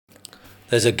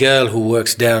There's a girl who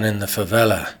works down in the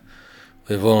favela.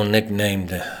 We've all nicknamed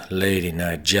her Lady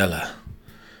Nigella.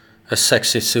 A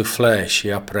sexy soufflé,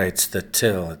 she operates the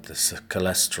till at the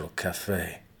Cholesterol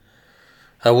Cafe.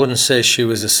 I wouldn't say she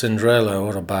was a Cinderella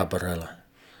or a Barbarella.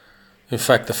 In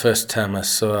fact, the first time I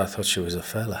saw her, I thought she was a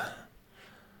fella.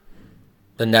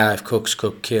 But now if cooks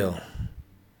cook kill,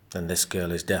 then this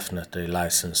girl is definitely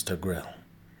licensed to grill.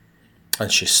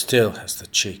 And she still has the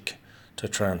cheek to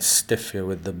try and stiff you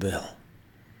with the bill.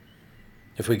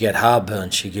 If we get heartburn,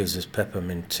 she gives us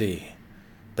peppermint tea.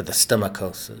 But the stomach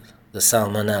ulcers, the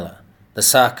salmonella, the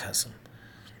sarcasm,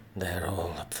 they're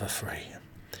all up for free.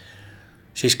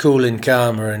 She's cool and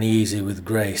calmer and easy with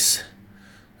grace,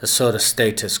 the sort of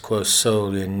status quo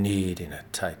soul you need in a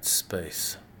tight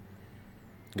space.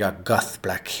 Got goth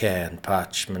black hair and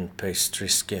parchment pastry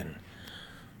skin,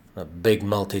 a big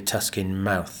multitasking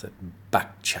mouth that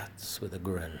backchats with a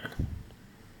grin.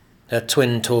 Her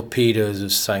twin torpedoes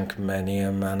have sank many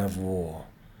a man of war,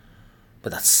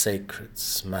 but that sacred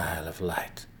smile of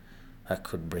light, I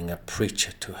could bring a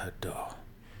preacher to her door.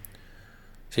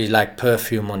 She's like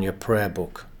perfume on your prayer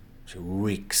book, she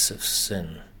reeks of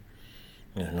sin.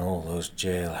 And all those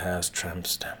jailhouse tramp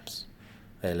stamps,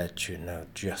 they let you know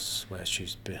just where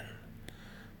she's been.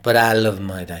 But I love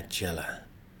my Nigella,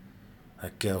 a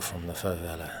girl from the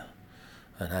favela,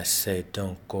 and I say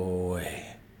don't go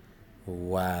away.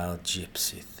 Wild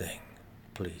gypsy thing,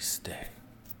 please stay.